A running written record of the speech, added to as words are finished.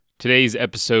Today's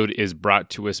episode is brought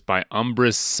to us by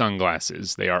Umbra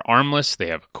sunglasses. They are armless, they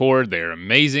have a cord, they are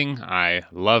amazing. I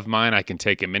love mine. I can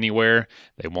take them anywhere.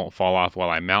 They won't fall off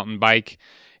while I mountain bike.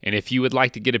 And if you would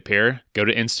like to get a pair, go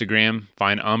to Instagram,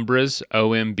 find Umbraz,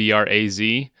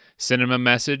 O-M-B-R-A-Z, send them a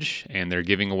message, and they're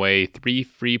giving away 3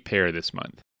 free pair this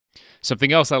month.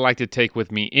 Something else I like to take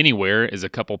with me anywhere is a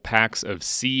couple packs of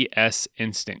CS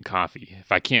Instant Coffee.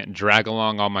 If I can't drag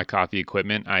along all my coffee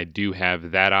equipment, I do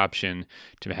have that option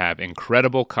to have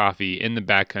incredible coffee in the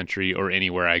backcountry or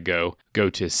anywhere I go. Go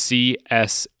to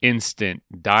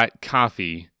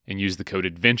csinstant.coffee and use the code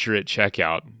ADVENTURE at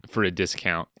checkout for a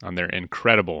discount on their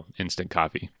incredible instant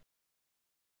coffee.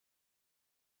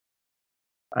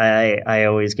 I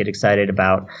always get excited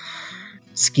about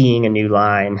skiing a new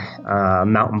line,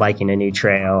 mountain biking a new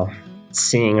trail,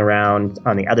 seeing around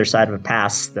on the other side of a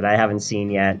pass that I haven't seen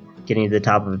yet, getting to the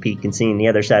top of a peak and seeing the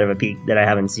other side of a peak that I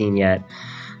haven't seen yet.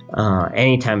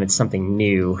 Anytime it's something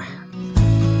new.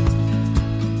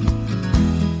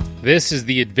 This is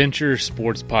the Adventure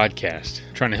Sports Podcast,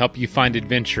 trying to help you find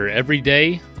adventure every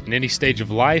day in any stage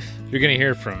of life. You're going to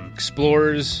hear from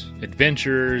explorers,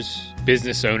 adventurers,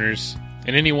 business owners,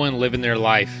 and anyone living their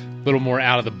life a little more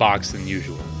out of the box than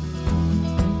usual.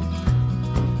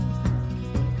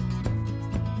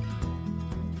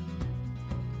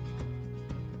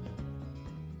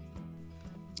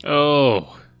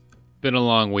 Oh, been a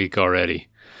long week already.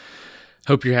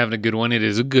 Hope you're having a good one. It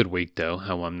is a good week, though.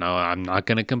 I'm not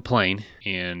going to complain.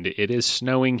 And it is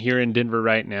snowing here in Denver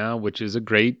right now, which is a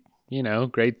great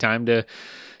time to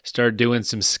start doing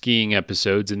some skiing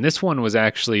episodes. And this one was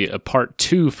actually a part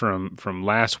 2 from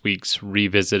last week's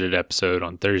revisited episode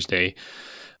on Thursday.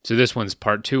 So this one's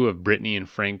part 2 of Brittany and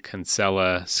Frank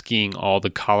Kinsella skiing all the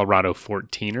Colorado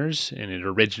 14ers. And it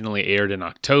originally aired in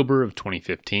October of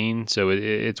 2015. So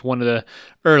it's one of the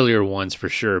earlier ones for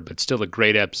sure, but still a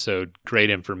great episode,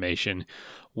 great information.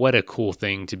 What a cool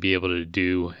thing to be able to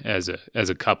do as a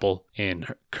couple.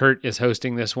 And Kurt is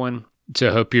hosting this one. So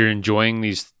I hope you're enjoying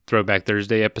these Throwback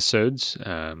Thursday episodes.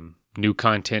 New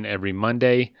content every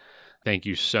Monday. Thank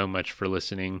you so much for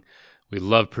listening. We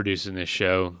love producing this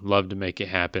show. Love to make it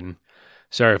happen.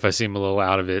 Sorry if I seem a little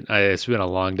out of it. It's been a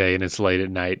long day and it's late at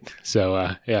night.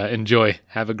 So enjoy.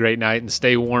 Have a great night and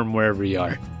stay warm wherever you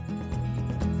are.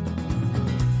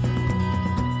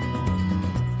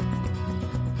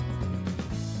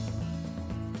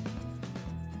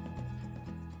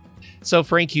 So,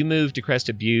 Frank, you moved to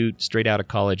Crested Butte straight out of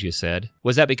college, you said.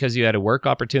 Was that because you had a work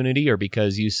opportunity or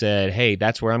because you said, hey,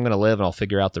 that's where I'm going to live and I'll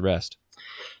figure out the rest?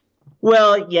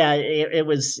 Well, yeah, it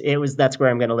was that's where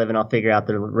I'm going to live and I'll figure out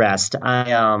the rest.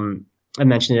 I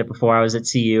mentioned it before. I was at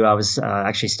CU. I was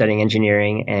actually studying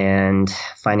engineering and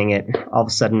finding it all of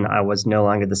a sudden I was no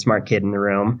longer the smart kid in the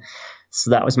room. So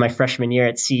that was my freshman year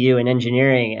at CU in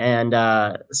engineering. And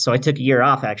so I took a year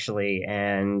off, actually,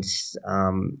 and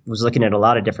was looking at a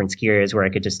lot of different ski areas where I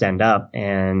could just end up,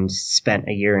 and spent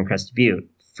a year in Crested Butte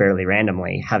fairly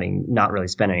randomly, having not really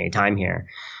spent any time here.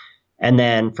 And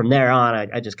then from there on,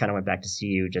 I just kind of went back to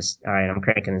CU, just, all right, I'm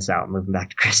cranking this out, moving back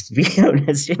to Crested Butte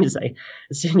as soon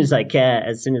as I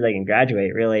can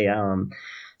graduate, really.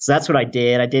 So that's what I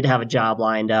did. I did have a job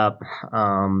lined up.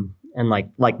 And like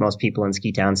most people in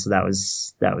ski towns, so that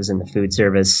was in the food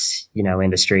service,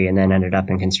 industry, and then ended up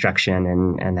in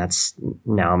construction, and that's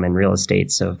now I'm in real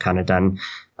estate. So I've kind of done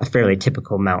a fairly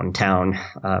typical mountain town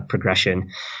progression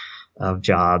of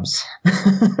jobs.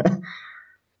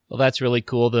 Well, that's really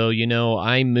cool, though.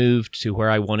 I moved to where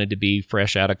I wanted to be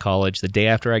fresh out of college the day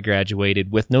after I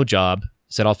graduated with no job.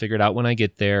 Said I'll figure it out when I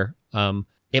get there.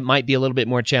 It might be a little bit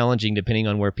more challenging depending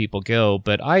on where people go,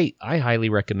 but I highly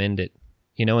recommend it.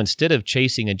 Instead of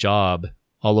chasing a job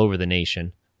all over the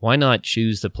nation, why not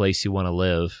choose the place you want to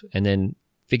live and then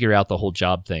figure out the whole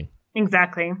job thing?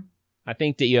 Exactly. I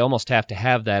think that you almost have to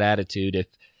have that attitude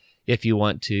if you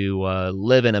want to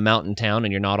live in a mountain town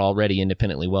and you're not already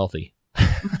independently wealthy.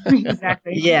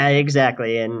 Exactly. Yeah,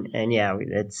 exactly. And yeah,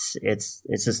 it's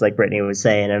just like Brittany was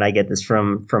saying, and I get this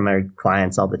from our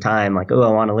clients all the time, like, oh,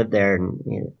 I want to live there. And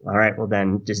all right, well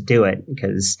then just do it,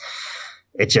 because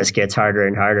it just gets harder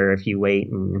and harder if you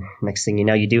wait. And next thing you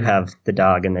know, you do have the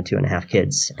dog and the 2.5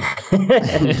 kids.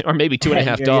 Or maybe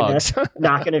 2.5 dogs.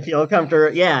 Not going to feel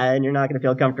comfortable. Yeah. And you're not going to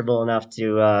feel comfortable enough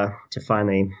to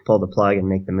finally pull the plug and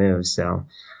make the move. So.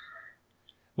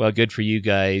 Well, good for you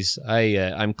guys.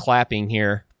 I'm clapping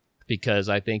here because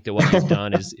I think that what he's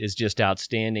done is just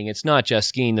outstanding. It's not just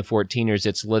skiing the 14ers.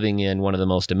 It's living in one of the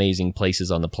most amazing places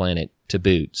on the planet to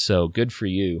boot. So good for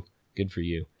you. Good for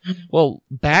you. Well,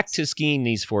 back to skiing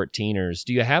these 14ers.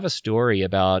 Do you have a story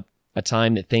about a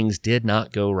time that things did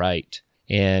not go right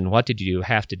And what did you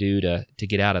have to do to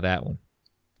get out of that one?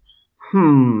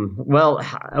 Well,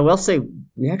 I will say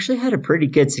we actually had a pretty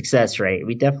good success rate.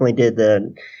 We definitely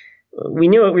we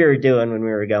knew what we were doing when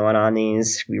we were going on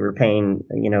these. We were paying,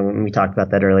 when we talked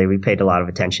about that earlier, we paid a lot of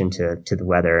attention to the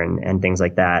weather and things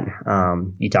like that.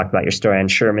 You talked about your story on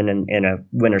Sherman in a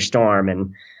winter storm.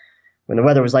 And when the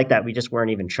weather was like that, we just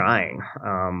weren't even trying.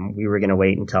 We were going to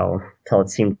wait until it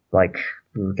seemed like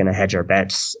we were going to hedge our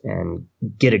bets and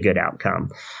get a good outcome.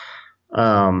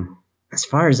 As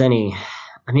far as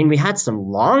we had some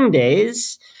long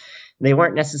days. They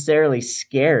weren't necessarily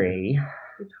scary.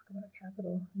 We talk about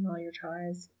capital and all your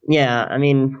tries. Yeah,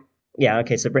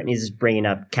 okay, so Brittany's bringing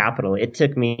up capital. It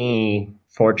took me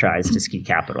 4 tries to ski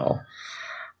capital.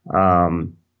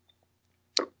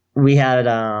 We had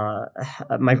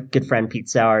my good friend Pete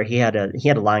Sauer. He had a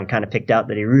line kind of picked out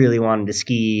that he really wanted to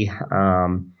ski,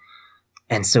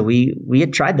 and so we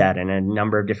had tried that in a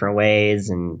number of different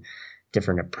ways and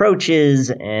different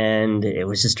approaches, and it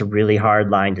was just a really hard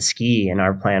line to ski, and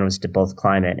our plan was to both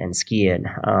climb it and ski it.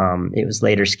 It was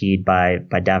later skied by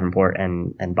Davenport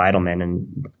and Beidelman,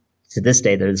 and to this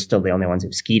day they're still the only ones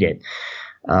who've skied it.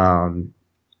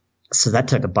 So that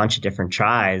took a bunch of different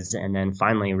tries, and then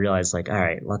finally realized, all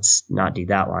right, let's not do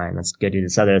that line. Let's go do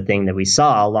this other thing that we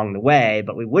saw along the way,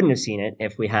 but we wouldn't have seen it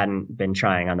if we hadn't been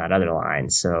trying on that other line.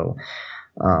 So,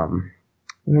 I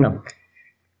don't know.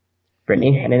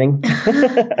 Brittany, anything?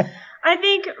 I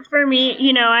think for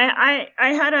me, I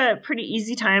had a pretty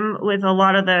easy time with a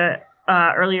lot of the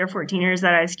earlier 14ers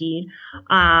that I skied,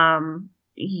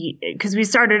 because we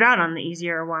started out on the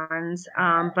easier ones.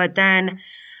 But then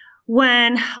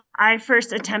when I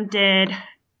first attempted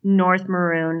North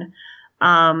Maroon,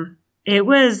 it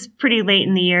was pretty late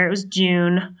in the year. It was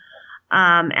June,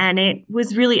 and it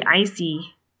was really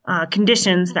icy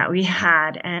conditions that we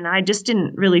had, and I just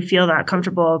didn't really feel that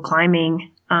comfortable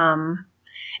climbing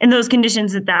in those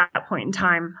conditions at that point in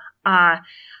time.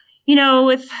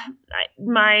 With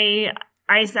my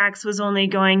ice axe was only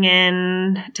going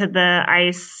in to the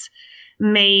ice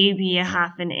maybe a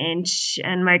half an inch,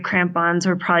 and my crampons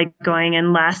were probably going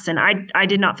in less, and I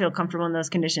did not feel comfortable in those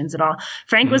conditions at all.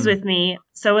 Frank was with me,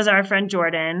 so was our friend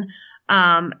Jordan,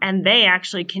 and they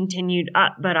actually continued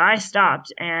up, but I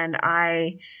stopped and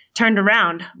I turned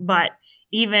around. But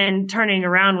even turning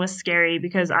around was scary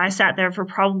because I sat there for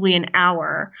probably an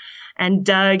hour and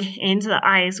dug into the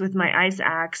ice with my ice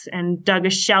axe and dug a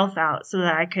shelf out so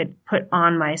that I could put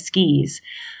on my skis,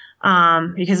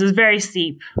 because it was very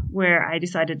steep where I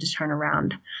decided to turn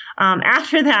around.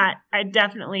 After that,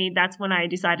 that's when I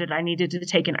decided I needed to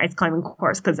take an ice climbing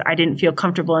course because I didn't feel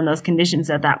comfortable in those conditions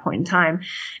at that point in time.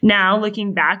 Now,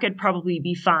 looking back, I'd probably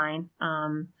be fine.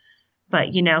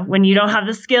 But, when you don't have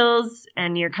the skills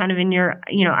and you're kind of in your,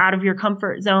 out of your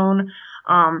comfort zone,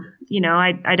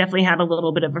 I definitely had a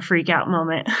little bit of a freak out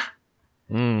moment.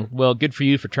 Well, good for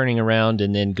you for turning around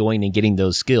and then going and getting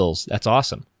those skills. That's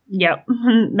awesome. Yep.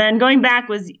 Then going back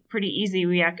was pretty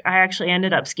easy. I actually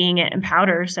ended up skiing it in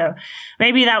powder. So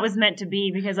maybe that was meant to be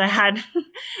because I had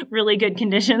really good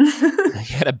conditions.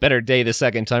 You had a better day the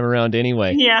second time around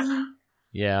anyway. Yeah.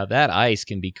 Yeah, that ice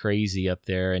can be crazy up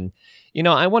there. And,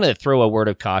 I want to throw a word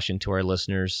of caution to our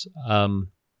listeners.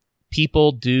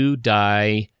 People do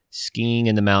die skiing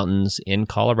in the mountains in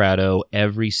Colorado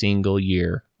every single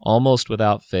year, almost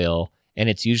without fail. And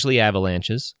it's usually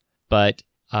avalanches. But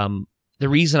the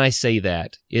reason I say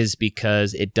that is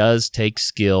because it does take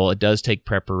skill, it does take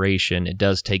preparation, it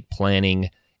does take planning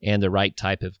and the right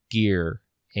type of gear.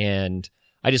 And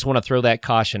I just want to throw that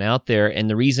caution out there. And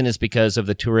the reason is because of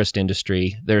the tourist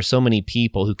industry. There are so many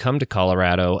people who come to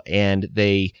Colorado and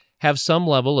they have some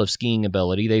level of skiing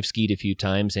ability. They've skied a few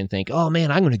times and think, oh man,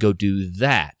 I'm going to go do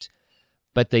that.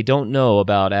 But they don't know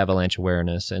about avalanche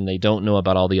awareness, and they don't know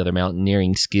about all the other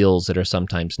mountaineering skills that are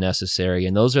sometimes necessary.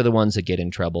 And those are the ones that get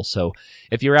in trouble. So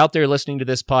if you're out there listening to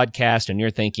this podcast and you're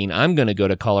thinking, I'm going to go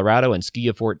to Colorado and ski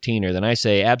a 14er, then I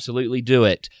say absolutely do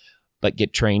it. But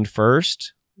get trained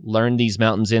first. Learn these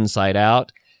mountains inside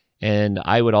out. And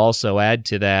I would also add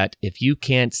to that, if you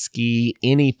can't ski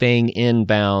anything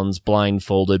inbounds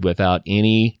blindfolded without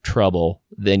any trouble,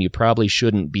 then you probably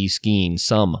shouldn't be skiing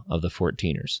some of the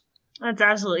 14ers. That's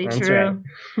absolutely That's true.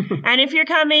 right. And if you're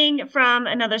coming from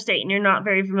another state and you're not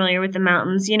very familiar with the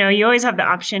mountains, you always have the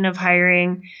option of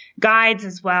hiring guides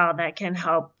as well that can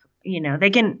help. They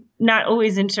can not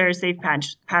always ensure a safe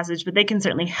passage, but they can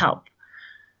certainly help.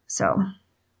 So...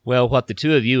 Well, what the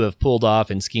two of you have pulled off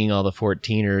in skiing all the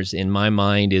 14ers, in my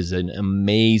mind, is an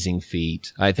amazing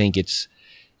feat. I think it's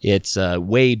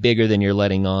way bigger than you're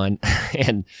letting on,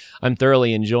 and I'm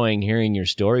thoroughly enjoying hearing your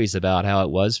stories about how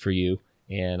it was for you.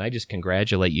 And I just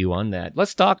congratulate you on that.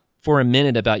 Let's talk for a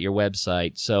minute about your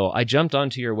website. So I jumped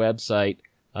onto your website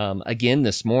again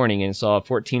this morning and saw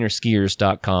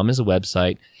 14erskiers.com is a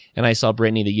website. And I saw,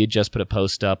 Brittany, that you just put a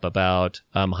post up about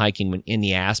hiking in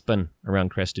the Aspen around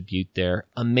Crested Butte there.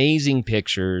 Amazing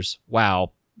pictures.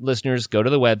 Wow. Listeners, go to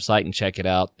the website and check it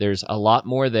out. There's a lot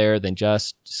more there than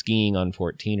just skiing on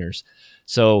 14ers.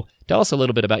 So tell us a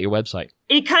little bit about your website.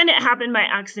 It kind of happened by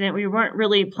accident. We weren't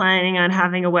really planning on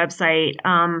having a website.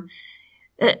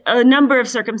 A number of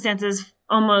circumstances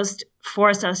almost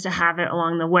forced us to have it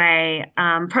along the way,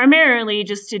 primarily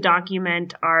just to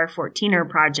document our 14er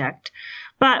project.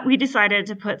 But we decided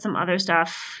to put some other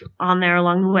stuff on there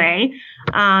along the way,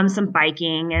 some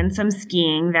biking and some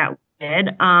skiing that we did.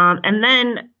 And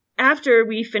then after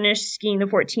we finished skiing the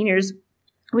 14ers,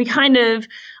 we kind of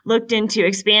looked into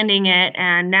expanding it.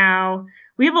 And now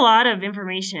we have a lot of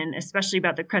information, especially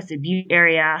about the Crested Butte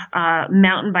area,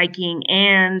 mountain biking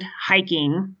and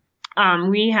hiking.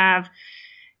 We have,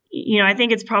 I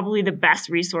think it's probably the best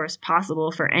resource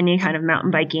possible for any kind of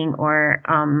mountain biking or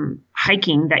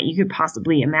hiking that you could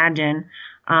possibly imagine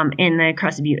in the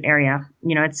Crested Butte area.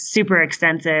 It's super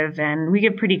extensive, and we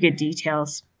give pretty good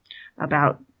details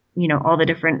about,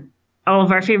 all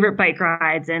of our favorite bike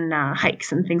rides and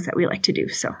hikes and things that we like to do.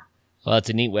 So. Well,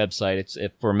 it's a neat website. It's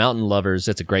for mountain lovers.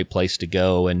 It's a great place to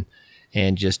go and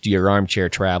just do your armchair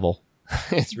travel.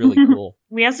 It's really cool.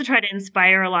 We also try to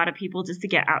inspire a lot of people just to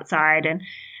get outside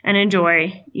and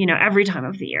enjoy, every time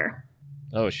of the year.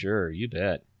 Oh, sure. You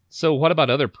bet. So what about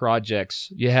other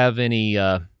projects? You have any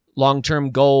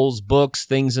long-term goals, books,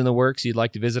 things in the works you'd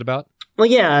like to visit about? Well,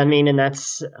 yeah, and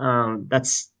that's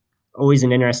always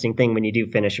an interesting thing when you do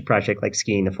finish a project like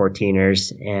skiing the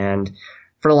 14ers. And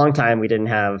for a long time, we didn't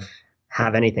have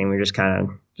anything. We were just kind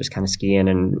of skiing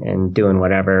and doing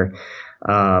whatever.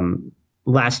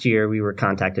 Last year, we were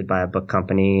contacted by a book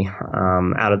company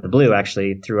out of the blue,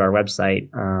 actually, through our website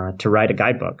to write a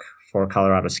guidebook for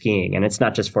Colorado skiing. And it's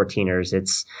not just 14ers.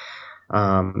 It's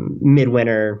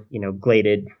midwinter,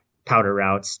 gladed powder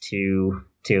routes to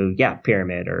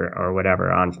Pyramid or whatever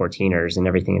on 14ers and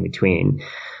everything in between.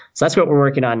 So that's what we're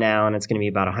working on now, and it's going to be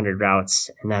about 100 routes,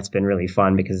 and that's been really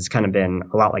fun because it's kind of been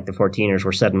a lot like the 14ers,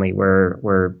 where suddenly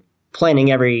we're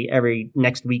planning every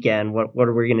next weekend. What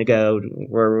are we going to go?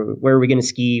 Where are we going to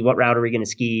ski? What route are we going to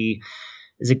ski?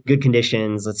 Is it good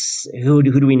conditions? Who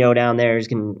do we know down there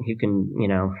who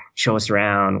can show us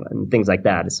around and things like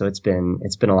that. So it's been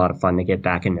a lot of fun to get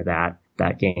back into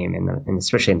that game and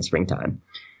especially in the springtime.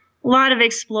 A lot of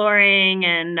exploring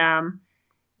and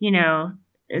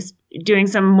is doing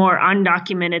some more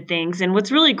undocumented things. And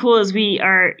what's really cool is we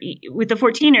are, with the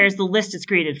 14ers, the list is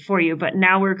created for you, but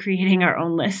now we're creating our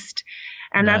own list.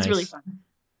 And Nice. That's really fun.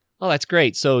 Oh, that's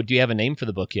great. So do you have a name for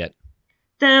the book yet?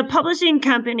 The publishing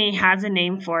company has a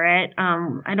name for it.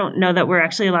 I don't know that we're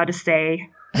actually allowed to say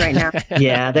right now.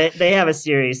 Yeah, they have a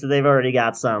series. So they've already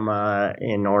got some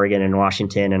in Oregon and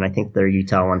Washington, and I think their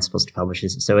Utah one's supposed to publish it.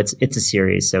 So it's a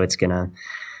series. So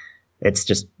it's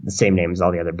just the same name as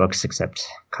all the other books except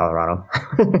Colorado.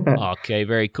 Okay,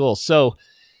 very cool. So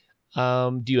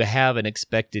do you have an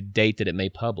expected date that it may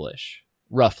publish,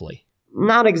 roughly?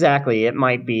 Not exactly. It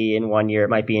might be in 1 year. It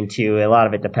might be in 2. A lot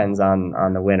of it depends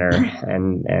on the winter.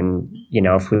 And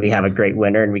if we have a great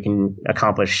winter and we can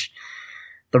accomplish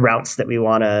the routes that we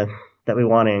want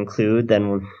to include,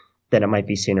 then it might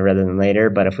be sooner rather than later.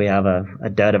 But if we have a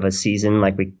dud of a season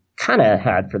like we kind of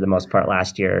had for the most part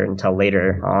last year, until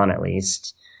later on at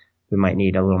least, we might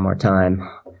need a little more time.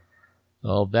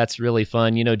 Well, that's really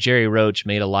fun. Jerry Roach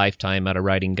made a lifetime out of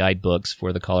writing guidebooks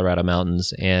for the Colorado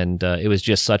Mountains, and it was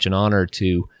just such an honor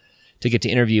to get to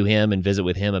interview him and visit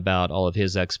with him about all of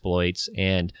his exploits.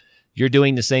 And you're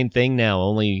doing the same thing now,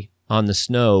 only on the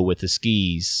snow with the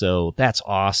skis. So that's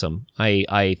awesome.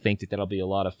 I think that'll be a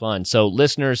lot of fun. So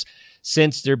listeners,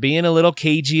 since they're being a little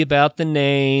cagey about the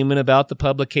name and about the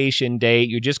publication date,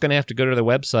 you're just going to have to go to their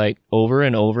website over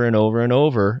and over and over and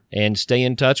over and stay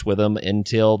in touch with them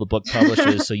until the book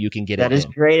publishes so you can get it. That is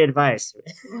great advice.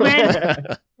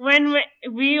 When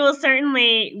we will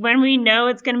certainly, when we know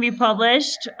it's going to be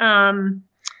published, when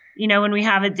we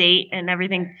have a date and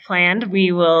everything planned,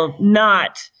 we will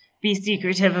not be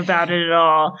secretive about it at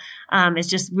all. It's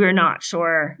just, we're not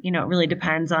sure, it really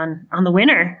depends on the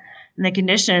winter and the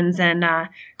conditions. And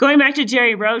going back to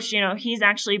Jerry Roach, he's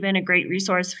actually been a great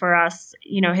resource for us.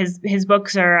 His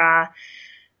books are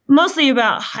mostly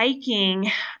about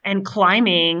hiking and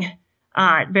climbing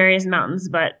various mountains,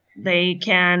 but they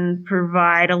can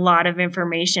provide a lot of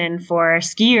information for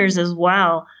skiers as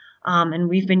well. And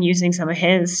we've been using some of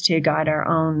his to guide our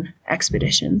own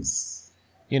expeditions.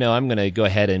 I'm going to go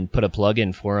ahead and put a plug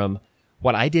in for him.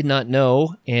 What I did not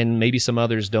know, and maybe some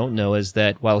others don't know, is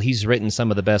that while he's written some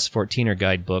of the best 14er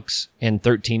guidebooks and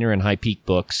 13er and high peak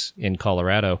books in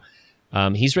Colorado,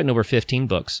 he's written over 15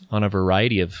 books on a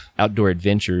variety of outdoor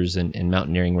adventures and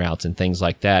mountaineering routes and things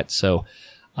like that. So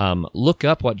look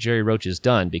up what Jerry Roach has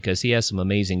done, because he has some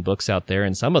amazing books out there,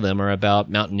 and some of them are about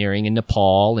mountaineering in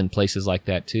Nepal and places like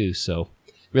that too. So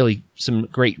really some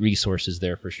great resources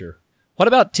there for sure. What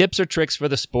about tips or tricks for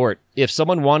the sport? If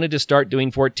someone wanted to start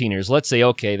doing 14ers, let's say,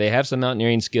 okay, they have some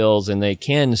mountaineering skills and they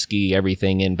can ski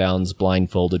everything inbounds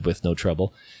blindfolded with no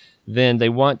trouble, then they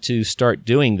want to start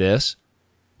doing this.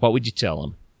 What would you tell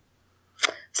them?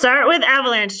 Start with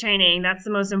avalanche training. That's the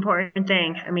most important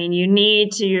thing. I mean, you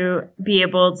need to be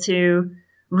able to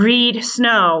read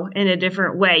snow in a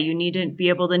different way. You need to be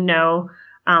able to know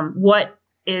what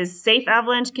is safe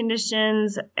avalanche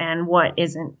conditions and what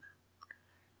isn't.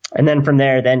 And then from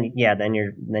there, then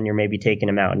you're maybe taking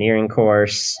a mountaineering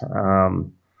course,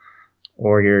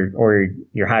 or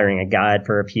you're hiring a guide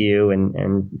for a few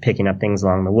and picking up things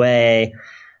along the way.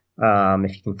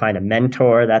 If you can find a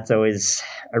mentor, that's always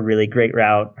a really great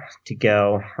route to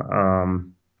go.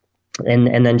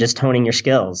 And then just honing your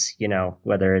skills,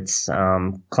 whether it's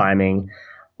climbing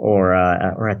or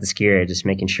at the ski area, just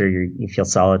making sure you feel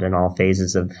solid in all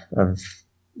phases of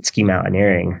ski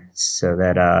mountaineering, so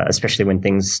that especially when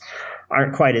things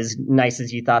aren't quite as nice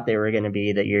as you thought they were going to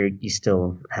be, that you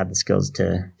still have the skills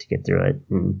to get through it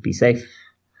and be safe.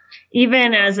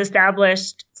 Even as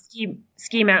established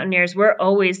ski mountaineers, we're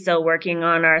always still working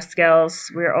on our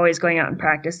skills. We're always going out and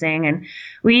practicing, and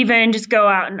we even just go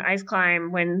out and ice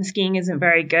climb when the skiing isn't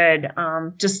very good,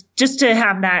 just to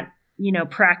have that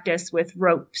practice with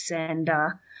ropes and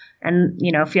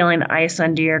feeling the ice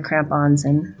under your crampons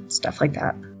and stuff like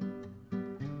that.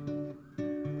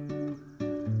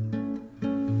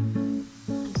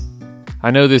 I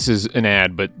know this is an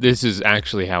ad, but this is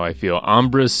actually how I feel.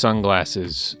 Ombra's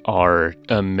sunglasses are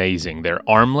amazing. They're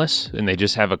armless, and they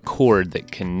just have a cord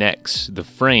that connects the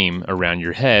frame around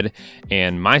your head,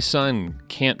 and my son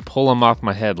can't pull them off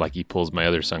my head like he pulls my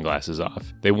other sunglasses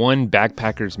off. They won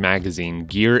Backpackers Magazine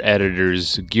Gear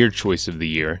Editor's Gear Choice of the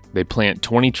Year. They plant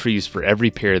 20 trees for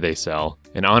every pair they sell.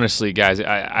 And honestly, guys,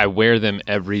 I wear them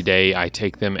every day. I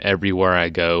take them everywhere I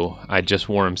go. I just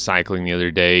wore them cycling the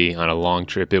other day on a long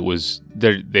trip.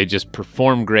 They just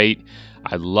perform great.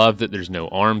 I love that there's no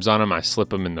arms on them. I slip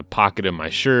them in the pocket of my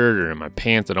shirt or in my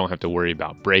pants. I don't have to worry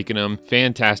about breaking them.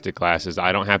 Fantastic glasses.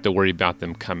 I don't have to worry about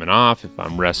them coming off if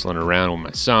I'm wrestling around with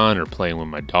my son or playing with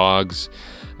my dogs.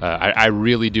 I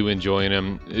really do enjoy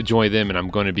them, and I'm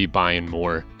going to be buying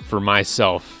more for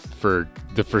myself for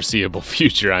the foreseeable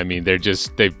future. I mean,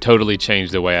 they've totally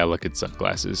changed the way I look at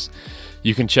sunglasses.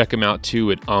 You can check them out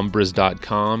too at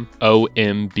ombraz.com,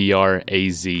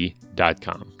 OMBRAZ.com.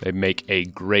 They make a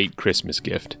great Christmas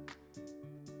gift.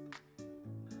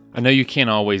 I know you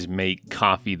can't always make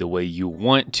coffee the way you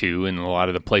want to in a lot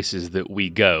of the places that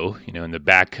we go, in the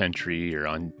backcountry or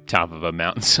on top of a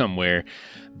mountain somewhere.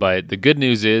 But the good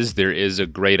news is there is a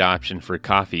great option for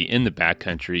coffee in the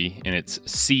backcountry, and it's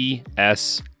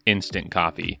CS Instant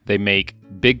Coffee. They make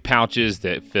big pouches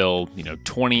that fill,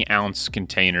 20-ounce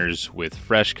containers with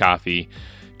fresh coffee.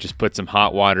 Just put some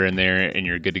hot water in there and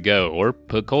you're good to go, or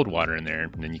put cold water in there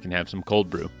and then you can have some cold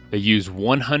brew. They use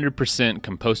 100%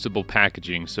 compostable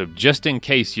packaging, so just in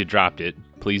case you dropped it,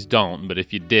 please don't, but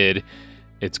if you did,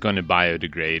 it's going to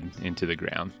biodegrade into the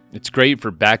ground. It's great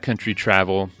for backcountry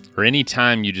travel or any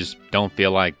time you just don't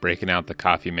feel like breaking out the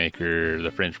coffee maker or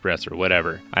the French press or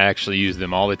whatever. I actually use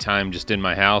them all the time just in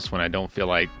my house when I don't feel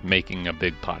like making a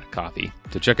big pot of coffee.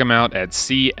 So check them out at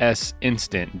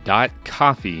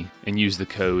csinstant.coffee and use the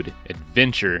code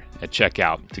ADVENTURE at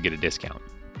checkout to get a discount.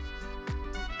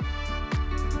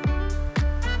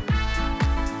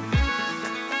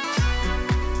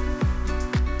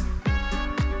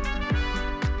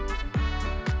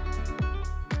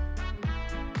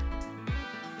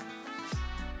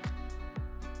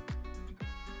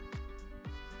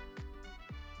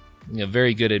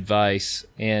 Very good advice.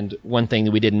 And one thing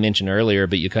that we didn't mention earlier,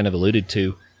 but you kind of alluded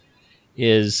to,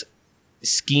 is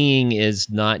skiing is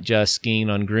not just skiing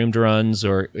on groomed runs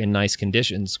or in nice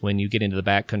conditions. When you get into the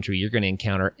backcountry, you're going to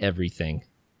encounter everything.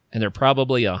 And there are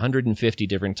probably 150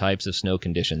 different types of snow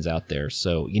conditions out there.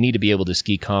 So you need to be able to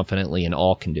ski confidently in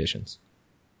all conditions.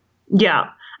 Yeah.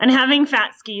 And having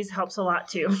fat skis helps a lot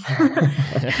too.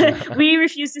 We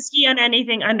refuse to ski on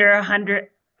anything under 100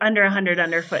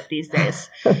 underfoot these days.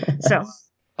 So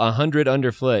 100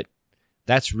 underfoot,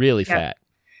 that's really fat.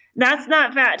 That's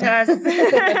not fat to us.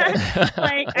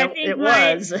 I think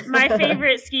my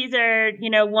favorite skis are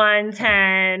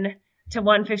 110 to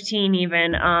 115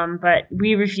 even. But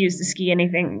we refuse to ski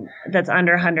anything that's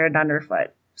under 100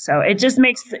 underfoot. So it just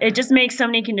makes so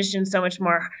many conditions so much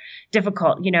more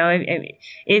difficult. You know,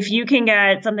 if you can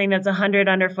get something that's 100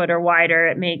 underfoot or wider,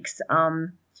 it makes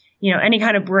any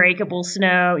kind of breakable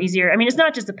snow easier. I mean, it's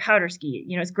not just a powder ski.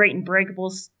 You know, it's great in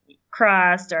breakable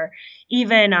crust or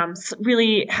even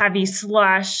really heavy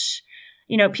slush.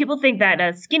 You know, people think that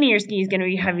a skinnier ski is going to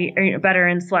be heavy or better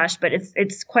in slush, but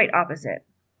it's quite opposite.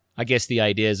 I guess the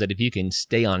idea is that if you can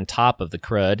stay on top of the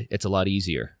crud, it's a lot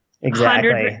easier. Exactly.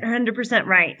 100%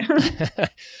 right.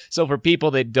 So for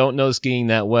people that don't know skiing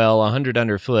that well, 100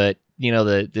 underfoot, you know,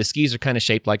 the skis are kind of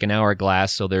shaped like an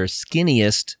hourglass, so they're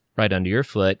skinniest right under your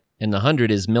foot, and the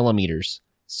 100 is millimeters.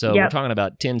 So We're talking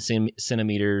about 10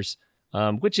 centimeters,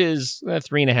 which is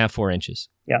 3.5, 4 inches.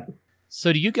 Yep.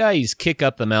 So do you guys kick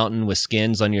up the mountain with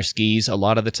skins on your skis a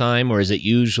lot of the time, or is it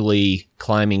usually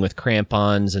climbing with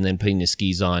crampons and then putting the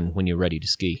skis on when you're ready to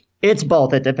ski? It's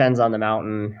both. It depends on the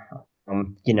mountain.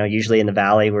 Usually in the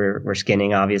valley, we're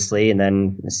skinning, obviously. And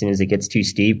then as soon as it gets too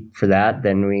steep for that,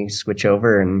 then we switch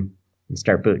over and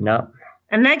start booting up.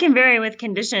 And that can vary with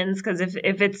conditions, because if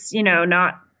it's,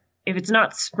 if it's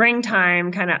not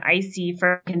springtime, kind of icy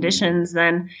for conditions,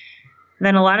 then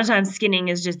a lot of times skinning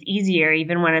is just easier,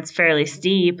 even when it's fairly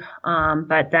steep.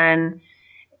 But then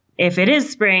if it is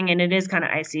spring and it is kind of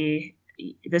icy,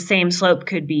 the same slope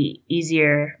could be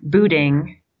easier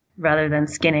booting rather than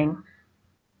skinning.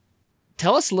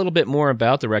 Tell us a little bit more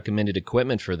about the recommended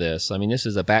equipment for this. I mean, this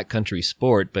is a backcountry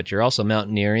sport, but you're also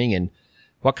mountaineering. And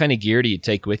what kind of gear do you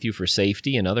take with you for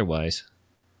safety and otherwise?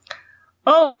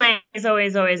 Always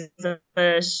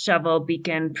the shovel,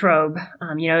 beacon, probe.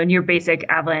 And your basic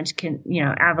avalanche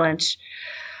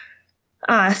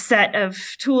set of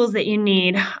tools that you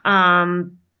need.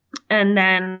 And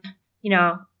then,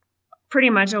 pretty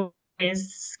much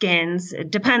always skins. It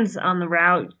depends on the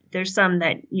route. There's some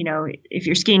that, if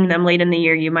you're skiing them late in the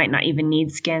year, you might not even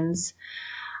need skins.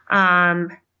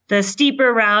 The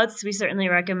steeper routes, we certainly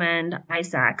recommend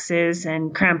ice axes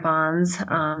and crampons.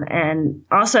 And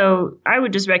also, I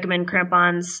would just recommend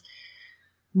crampons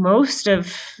most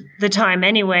of the time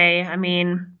anyway. I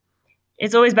mean,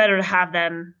 it's always better to have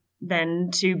them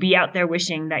than to be out there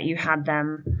wishing that you had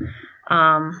them.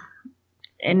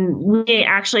 And we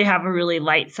actually have a really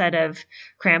light set of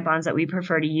crampons that we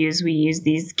prefer to use. We use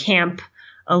these Camp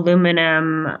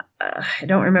aluminum. I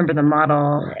don't remember the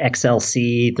model.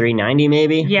 XLC 390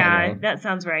 maybe? Yeah, that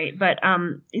sounds right. But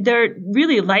they're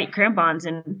really light crampons,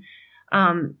 and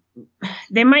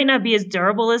they might not be as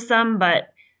durable as some,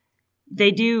 but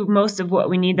they do most of what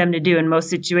we need them to do in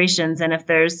most situations. And if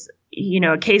there's,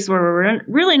 a case where we're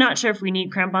really not sure if we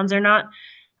need crampons or not,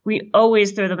 we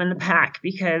always throw them in the pack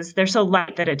because they're so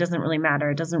light that it doesn't really matter.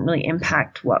 It doesn't really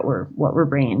impact what we're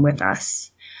bringing with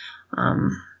us.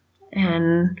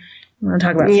 And you want to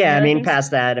talk about? Yeah,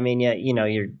 past that,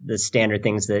 you're the standard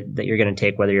things that you're going to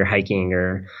take, whether you're hiking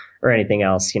or anything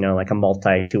else. Like a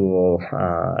multi-tool,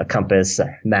 a compass,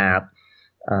 a map,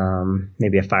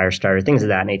 maybe a fire starter, things of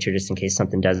that nature, just in case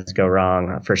something does go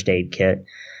wrong. A first aid kit,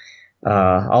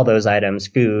 all those items,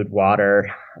 food, water.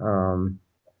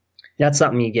 That's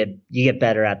something you get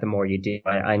better at the more you do.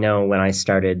 I know when I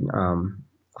started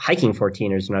hiking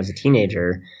 14ers when I was a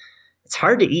teenager, it's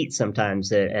hard to eat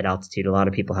sometimes at altitude. A lot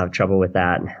of people have trouble with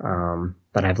that,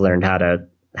 but I've learned how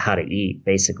to eat.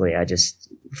 Basically, I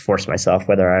just force myself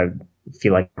whether I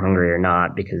feel like I'm hungry or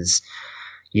not, because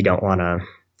you don't want to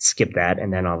skip that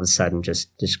and then all of a sudden just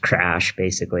crash.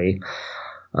 Basically,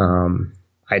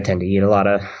 I tend to eat a lot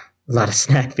of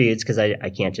snack foods because I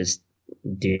can't just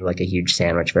do like a huge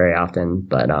sandwich very often,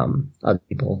 but other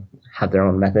people have their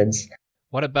own methods.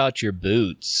 What about your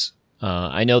boots?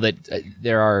 I know that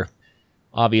there are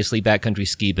obviously backcountry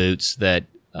ski boots that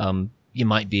you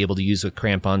might be able to use with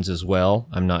crampons as well.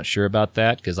 I'm not sure about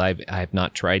that because I have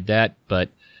not tried that, but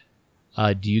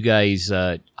do you guys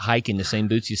hike in the same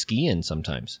boots you ski in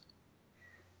sometimes?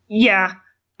 Yeah.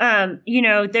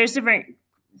 There's different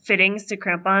fittings to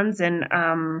crampons, and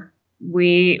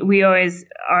we always,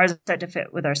 ours are set to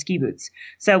fit with our ski boots.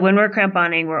 So when we're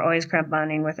cramponing, we're always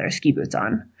cramponing with our ski boots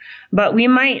on. But we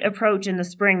might approach in the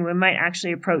spring,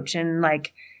 actually approach in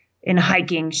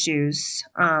hiking shoes.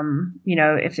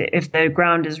 If the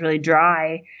ground is really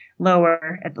dry,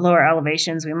 at the lower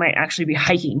elevations, we might actually be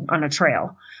hiking on a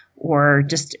trail or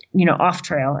just, off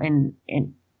trail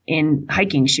in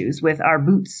hiking shoes with our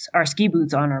boots, our ski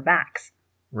boots on our backs.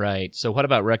 Right. So what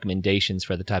about recommendations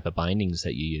for the type of bindings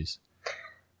that you use?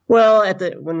 Well,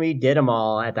 when we did them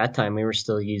all at that time, we were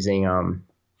still using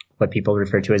what people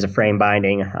refer to as a frame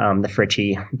binding, the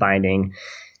Fritchie binding.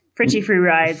 Fritchie free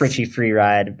rides. Fritchie free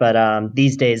ride. But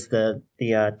these days the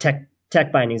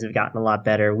tech bindings have gotten a lot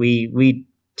better. We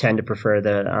tend to prefer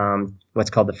the what's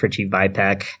called the Fritchie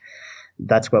Vipac.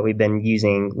 That's what we've been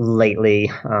using lately.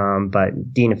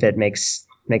 But Dynafit makes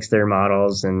their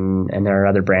models, and there are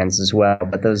other brands as well.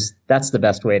 But that's the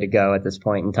best way to go at this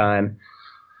point in time.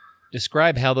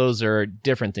 Describe how those are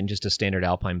different than just a standard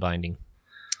alpine binding.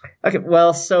 Okay,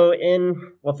 well,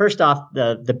 first off,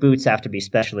 the boots have to be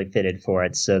specially fitted for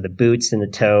it. So the boots and the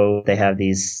toe, they have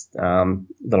these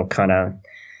little kind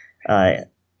of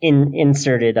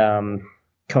inserted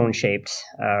cone-shaped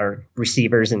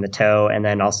receivers in the toe, and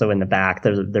then also in the back.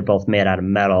 They're both made out of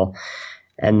metal.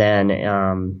 And then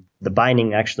the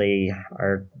binding actually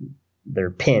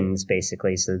they're pins,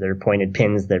 basically. So they're pointed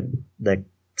pins that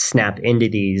snap into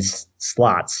these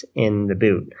slots in the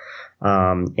boot,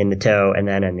 in the toe and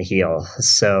then in the heel,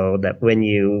 so that when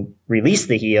you release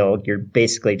the heel, you're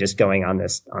basically just going on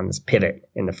this pivot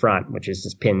in the front, which is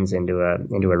just pins into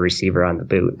a receiver on the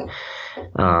boot.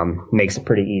 Makes it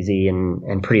pretty easy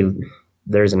and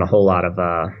there isn't a whole lot of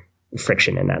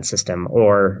friction in that system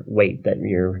or weight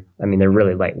they're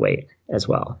really lightweight as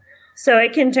well. So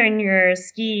it can turn your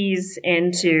skis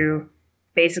into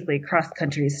basically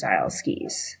cross-country style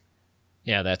skis.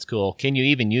 Yeah, that's cool. Can you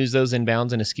even use those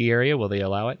inbounds in a ski area? Will they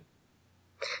allow it?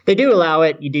 They do allow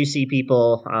it. You do see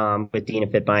people with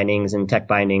Dynafit bindings and tech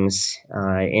bindings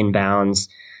inbounds.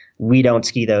 We don't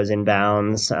ski those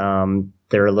inbounds.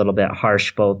 They're a little bit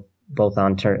harsh, both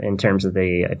in terms of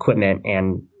the equipment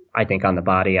and I think on the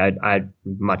body. I'd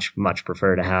much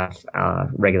prefer to have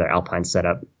regular alpine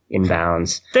setup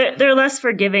inbounds. They're less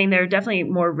forgiving. They're definitely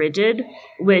more rigid,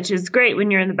 which is great when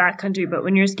you're in the backcountry. But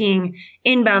when you're skiing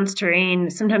inbounds terrain,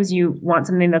 sometimes you want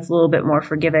something that's a little bit more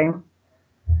forgiving.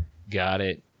 Got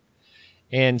it.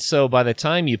 And so by the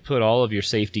time you put all of your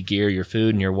safety gear, your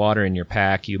food and your water in your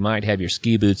pack, you might have your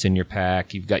ski boots in your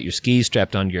pack. You've got your skis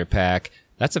strapped onto your pack.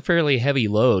 That's a fairly heavy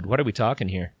load. What are we talking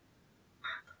here?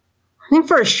 I think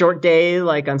for a short day,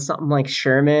 like on something like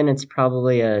Sherman, it's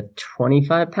probably a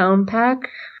 25-pound pack,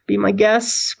 be my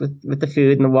guess, with the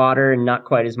food and the water and not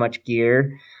quite as much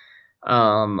gear.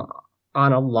 On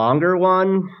a longer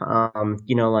one,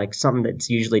 like something that's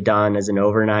usually done as an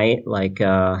overnight, like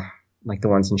the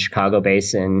ones in Chicago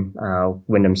Basin,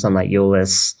 Wyndham Sunlight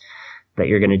Euless, that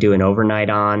you're going to do an overnight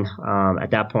on.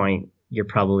 At that point, you're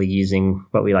probably using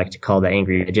what we like to call the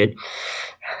angry midget.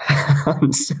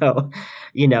 So,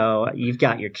 you've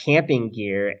got your camping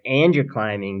gear and your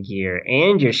climbing gear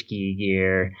and your ski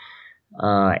gear,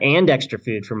 and extra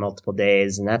food for multiple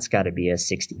days. And that's got to be a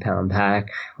 60-pound pack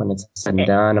when it's said and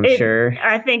done, I'm sure.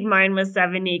 I think mine was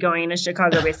 70 going to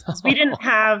Chicago Basin. We didn't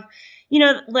have,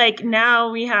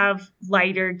 now we have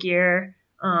lighter gear.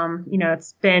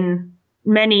 It's been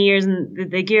many years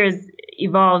and the gear has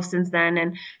evolved since then.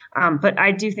 And, but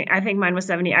I think mine was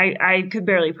 70. I could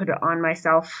barely put it on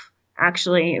myself.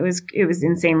 Actually, it was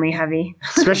insanely heavy.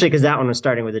 Especially because that one was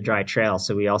starting with a dry trail.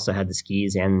 So we also had the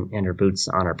skis and our boots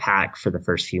on our pack for the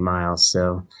first few miles.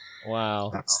 So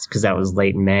wow, because that was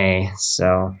late in May.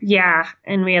 So yeah,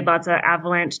 and we had lots of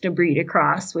avalanche debris to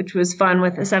cross, which was fun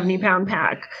with a 70-pound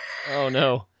pack. Oh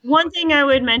no. One thing I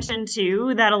would mention,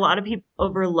 too, that a lot of people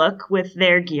overlook with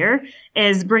their gear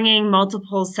is bringing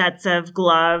multiple sets of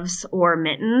gloves or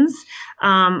mittens.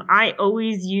 I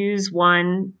always use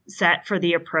one set for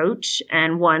the approach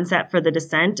and one set for the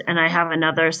descent, and I have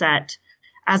another set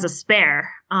as a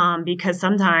spare because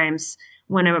sometimes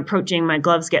when I'm approaching, my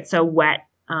gloves get so wet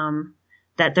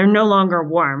that they're no longer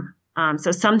warm.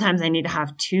 So sometimes I need to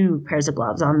have two pairs of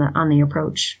gloves on the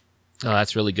approach. Oh,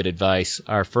 that's really good advice.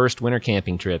 Our first winter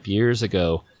camping trip years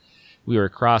ago, we were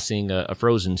crossing a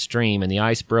frozen stream, and the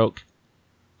ice broke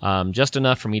just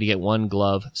enough for me to get one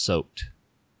glove soaked.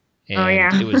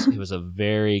 And it was a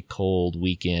very cold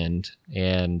weekend,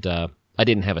 and I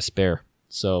didn't have a spare.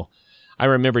 So I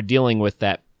remember dealing with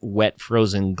that wet,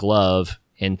 frozen glove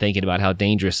and thinking about how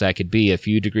dangerous that could be. A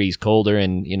few degrees colder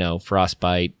and,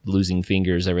 frostbite, losing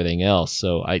fingers, everything else.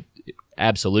 So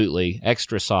absolutely.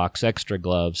 Extra socks, extra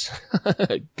gloves.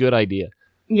 Good idea.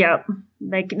 Yep.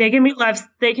 They can be left.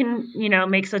 They can,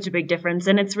 make such a big difference.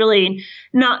 And it's really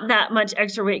not that much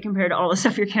extra weight compared to all the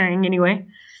stuff you're carrying anyway.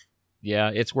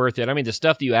 Yeah, it's worth it. I mean, the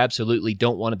stuff that you absolutely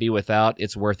don't want to be without,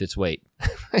 it's worth its weight.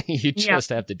 You just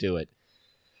have to do it.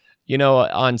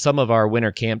 On some of our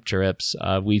winter camp trips,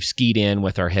 we've skied in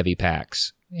with our heavy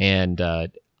packs. And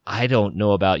I don't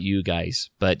know about you guys,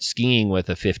 but skiing with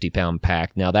a 50-pound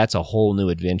pack, now that's a whole new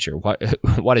adventure.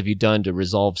 What have you done to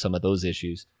resolve some of those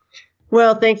issues?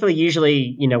 Well, thankfully,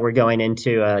 usually, we're going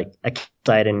into a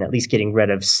campsite and at least getting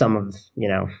rid of some of,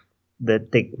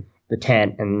 the the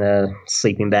tent and the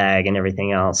sleeping bag and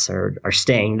everything else are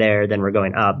staying there. Then we're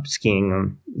going up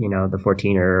skiing, the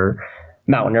 14 or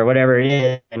mountain or whatever it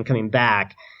is, and coming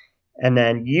back. And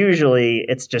then usually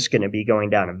it's just going to be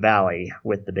going down a valley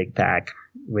with the big pack,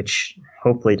 which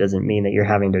hopefully doesn't mean that you're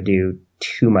having to do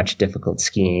too much difficult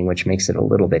skiing, which makes it a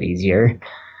little bit easier.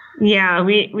 Yeah,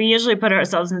 we usually put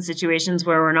ourselves in situations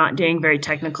where we're not doing very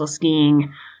technical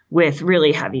skiing with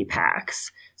really heavy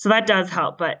packs. So that does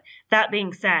help. But that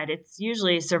being said, it's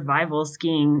usually survival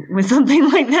skiing with something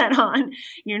like that on.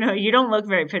 You don't look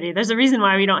very pretty. There's a reason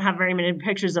why we don't have very many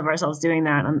pictures of ourselves doing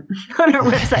that on our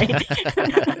website.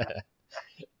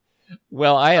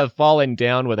 Well, I have fallen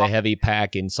down with a heavy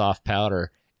pack in soft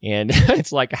powder, and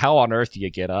it's like, how on earth do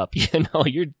you get up?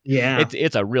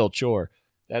 It's a real chore.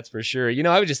 That's for sure.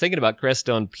 I was just thinking about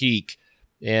Crestone Peak.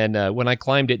 And when I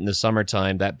climbed it in the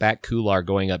summertime, that back couloir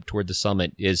going up toward the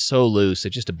summit is so loose.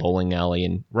 It's just a bowling alley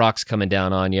and rocks coming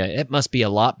down on you. It must be a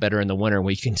lot better in the winter where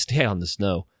you can stay on the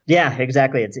snow. Yeah,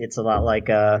 exactly. It's a lot like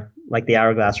the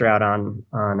Hourglass route on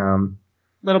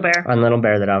Little Bear. On Little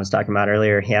Bear that I was talking about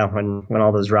earlier. Yeah, when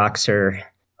all those rocks are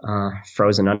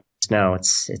frozen under snow,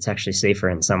 it's actually safer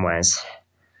in some ways.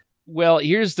 Well,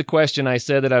 here's the question I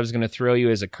said that I was going to throw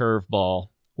you as a curveball.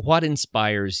 What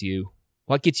inspires you?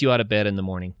 What gets you out of bed in the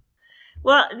morning?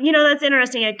 Well, that's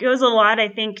interesting. It goes a lot, I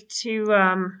think,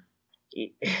 to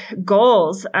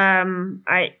goals.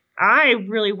 I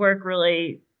really work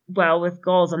really well with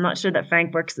goals. I'm not sure that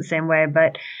Frank works the same way,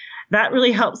 but that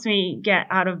really helps me get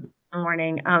out of the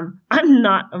morning. I'm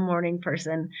not a morning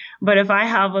person, but if I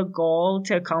have a goal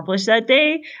to accomplish that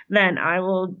day, then I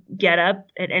will get up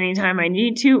at any time I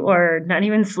need to, or not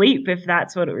even sleep if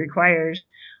that's what it requires.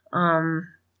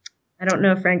 I don't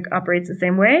know if Frank operates the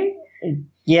same way.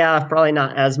 Yeah, probably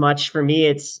not as much. For me,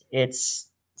 it's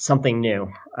something new.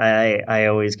 I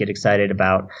always get excited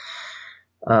about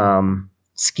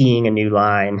skiing a new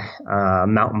line,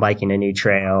 mountain biking a new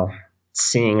trail,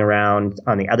 seeing around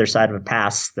on the other side of a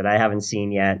pass that I haven't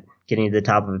seen yet, getting to the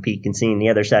top of a peak and seeing the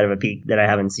other side of a peak that I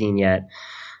haven't seen yet.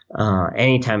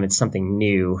 Anytime it's something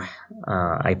new,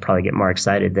 I probably get more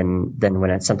excited than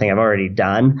when it's something I've already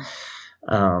done.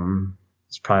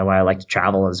 It's probably why I like to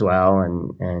travel as well,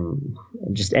 and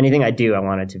just anything I do, I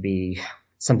want it to be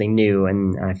something new.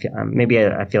 And I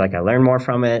feel like I learn more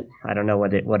from it. I don't know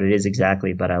what it is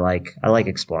exactly, but I like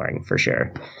exploring for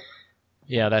sure.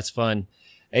 Yeah, that's fun.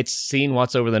 It's seeing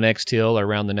what's over the next hill or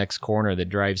around the next corner that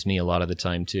drives me a lot of the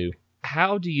time too.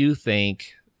 How do you think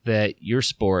that your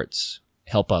sports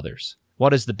help others?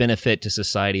 What is the benefit to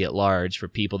society at large for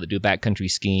people that do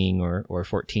backcountry skiing or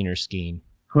 14er skiing?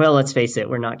 Well, let's face it,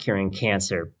 we're not curing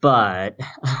cancer, but,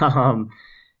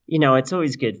 it's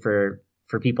always good for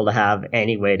people to have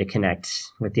any way to connect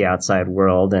with the outside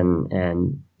world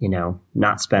and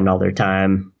not spend all their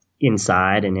time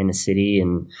inside and in a city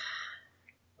and,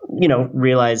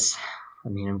 realize, I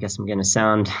guess I'm going to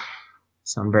sound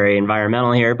very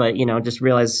environmental here, but, just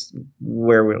realize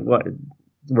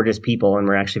we're just people and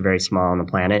we're actually very small on the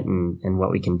planet and what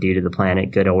we can do to the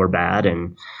planet, good or bad.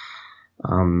 And,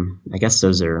 I guess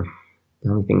those are the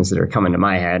only things that are coming to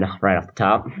my head right off the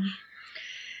top.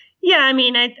 Yeah,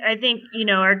 I think,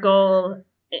 our goal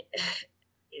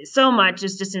so much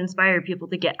is just to inspire people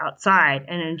to get outside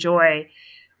and enjoy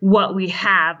what we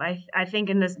have. I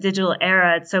think in this digital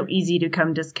era, it's so easy to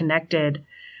become disconnected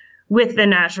with the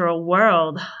natural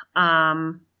world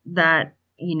that,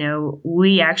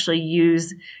 we actually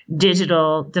use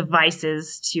digital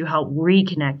devices to help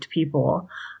reconnect people.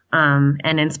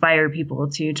 And inspire people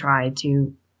to try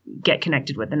to get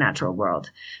connected with the natural world.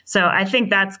 So I think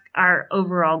that's our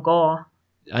overall goal.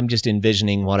 I'm just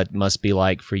envisioning what it must be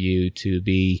like for you to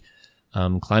be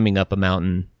climbing up a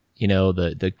mountain,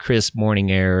 the crisp morning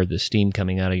air, the steam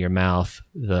coming out of your mouth,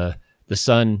 the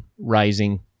sun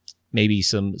rising, maybe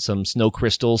some snow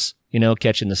crystals,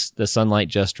 catching the sunlight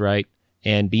just right,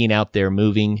 and being out there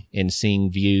moving and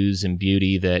seeing views and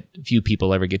beauty that few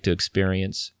people ever get to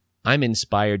experience. I'm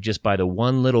inspired just by the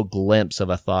one little glimpse of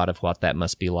a thought of what that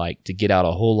must be like to get out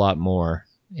a whole lot more.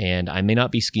 And I may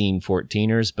not be skiing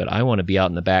 14ers, but I want to be out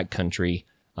in the backcountry,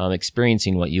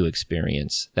 experiencing what you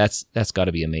experience. That's got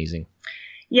to be amazing.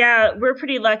 Yeah, we're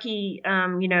pretty lucky,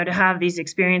 to have these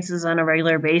experiences on a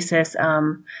regular basis.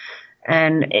 And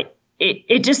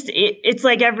it's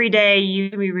like every day you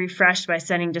can be refreshed by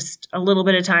spending just a little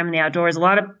bit of time in the outdoors. A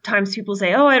lot of times people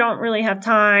say, "Oh, I don't really have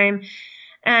time,"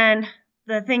 and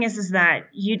the thing is that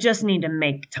you just need to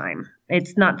make time.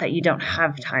 It's not that you don't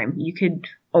have time. You could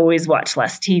always watch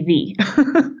less TV.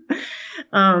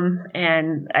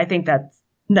 And I think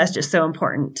that's just so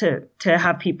important to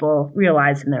have people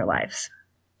realize in their lives.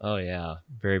 Oh, yeah.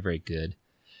 Very, very good.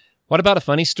 What about a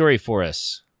funny story for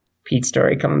us? Pete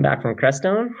Story coming back from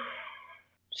Crestone.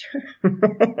 Sure.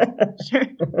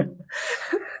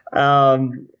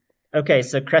 Okay,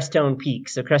 so Crestone Peak.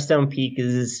 So Crestone Peak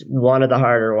is one of the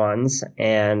harder ones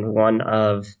and one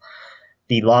of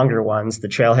the longer ones. The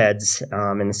trailheads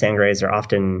in the Sangres are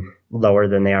often lower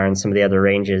than they are in some of the other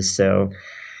ranges. So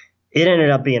it ended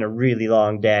up being a really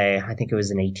long day. I think it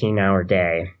was an 18-hour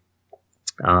day.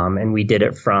 And we did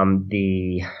it from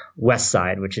the west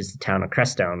side, which is the town of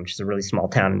Crestone, which is a really small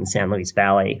town in the San Luis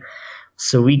Valley.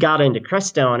 So we got into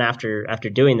Crestone after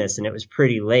doing this, and it was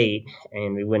pretty late,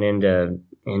 and we went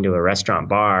into a restaurant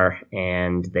bar,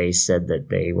 and they said that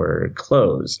they were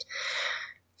closed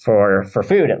for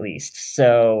food, at least.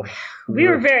 So We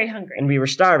were very hungry. and we were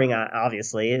starving,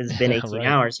 obviously. It's been 18 Right.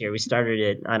 hours here. We started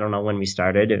at, I don't know when we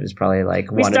started. It was probably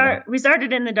like We 1 we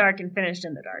started in the dark and finished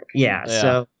in the dark. Yeah, Yeah.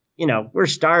 so, we're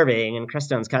starving, and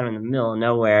Crestone's kind of in the middle of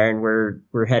nowhere, and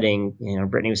we're heading,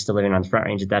 Brittany was still living on the Front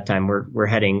Range at that time. We're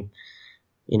heading,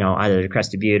 either to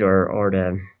Crested Butte or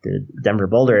to the Denver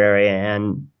Boulder area.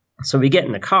 And so we get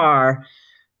in the car,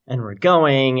 and we're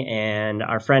going, and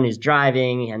our friend who's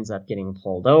driving, he ends up getting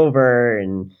pulled over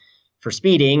and for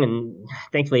speeding, and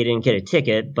thankfully he didn't get a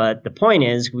ticket. But the point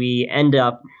is, we end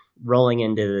up rolling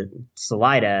into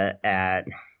Salida at,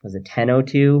 was it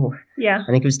 10:02? Yeah. I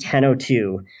think it was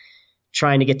 10:02,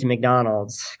 trying to get to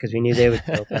McDonald's because we knew they would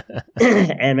be open.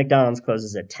 And McDonald's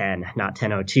closes at 10, not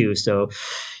 10:02. So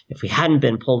if we hadn't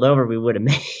been pulled over, we would have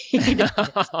made it.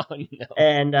 Oh, no.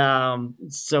 And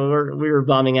so we were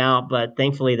bumming out, but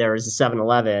thankfully there was a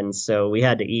 7-Eleven, so we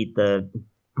had to eat the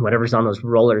whatever's on those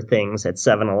roller things at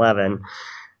 7-Eleven,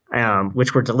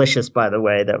 which were delicious, by the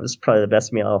way. That was probably the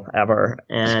best meal ever.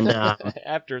 And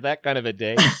After that kind of a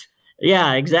day.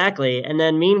 yeah, exactly. And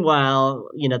then meanwhile,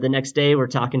 the next day we're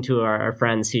talking to our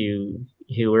friends who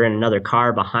were in another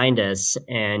car behind us,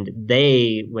 and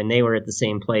when they were at the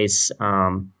same place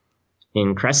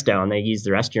in Crestone, they used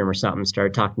the restroom or something,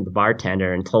 started talking to the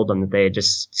bartender and told them that they had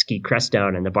just skied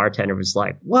Crestone, and the bartender was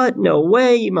like, "What? No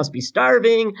way, you must be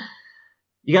starving.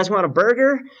 You guys want a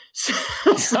burger?"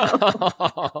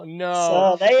 Oh, no.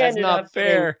 So they That's ended not up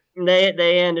fair.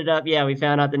 They ended up, we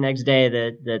found out the next day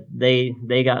that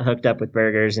they got hooked up with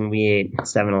burgers, and we ate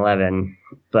 7-Eleven.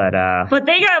 But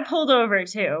they got pulled over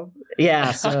too.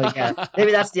 yeah, so yeah,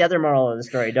 maybe that's the other moral of the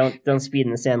story. Don't speed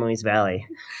in the San Luis Valley.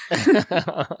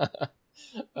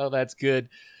 Oh, that's good.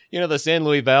 The San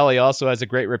Luis Valley also has a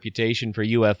great reputation for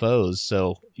UFOs,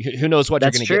 so who knows what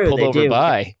That's you're going to true, get pulled they over do.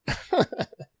 by.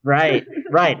 Right,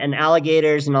 and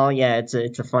alligators and all. Yeah, it's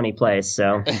a funny place.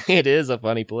 So It is a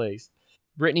funny place.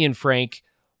 Brittany and Frank,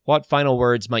 what final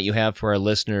words might you have for our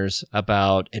listeners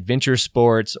about adventure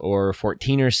sports or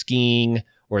 14er skiing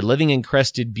or living in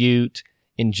Crested Butte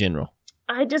in general?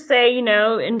 I just say,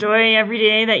 enjoy every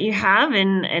day that you have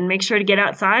and make sure to get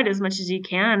outside as much as you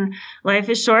can. Life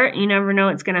is short. You never know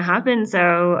what's going to happen.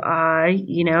 So,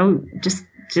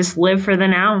 just live for the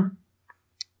now.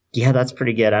 yeah, that's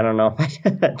pretty good. I don't know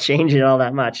if I change it all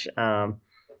that much.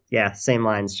 Yeah, same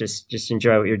lines. Just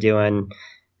enjoy what you're doing.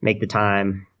 Make the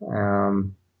time.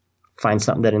 Find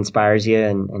something that inspires you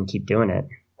and keep doing it.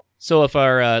 So if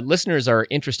our listeners are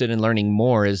interested in learning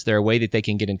more, is there a way that they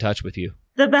can get in touch with you?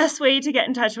 The best way to get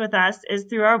in touch with us is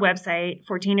through our website,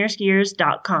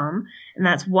 14erskiers.com. And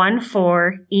that's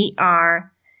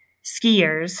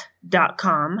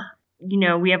 14erskiers.com.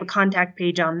 We have a contact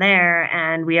page on there,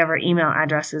 and we have our email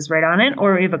addresses right on it,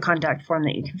 or we have a contact form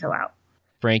that you can fill out.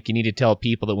 Frank, you need to tell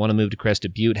people that want to move to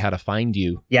Crested Butte how to find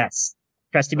you. Yes.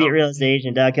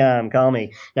 CrestedButteRealEstateAgent.com. Call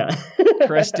me. No.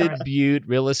 Crested Butte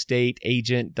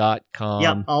RealEstateAgent.com.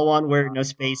 Yep. All one word, no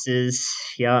spaces.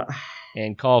 Yeah.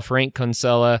 And call Frank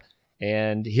Kinsella,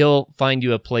 and he'll find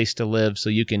you a place to live so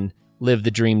you can live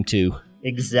the dream too.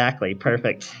 Exactly.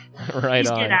 Perfect. Right He's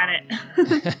on. good at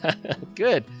it.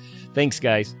 Good. Thanks,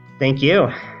 guys. Thank you.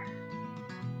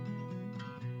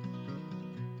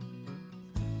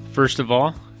 First of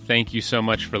all, thank you so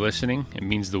much for listening. It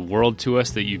means the world to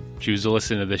us that you choose to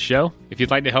listen to this show. If you'd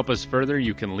like to help us further,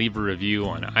 you can leave a review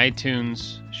on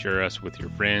iTunes, share us with your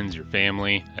friends, your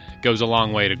family. It goes a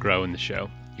long way to growing the show.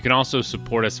 You can also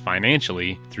support us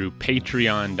financially through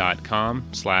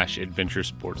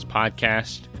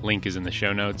patreon.com/adventuresportspodcast. Link is in the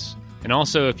show notes. And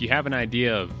also, if you have an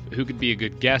idea of who could be a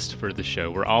good guest for the show,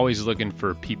 we're always looking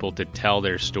for people to tell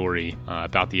their story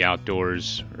about the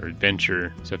outdoors or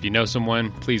adventure. So if you know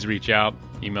someone, please reach out.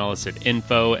 Email us at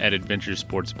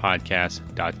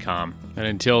info@adventuresportspodcast.com. And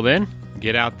until then,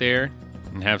 get out there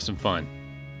and have some fun.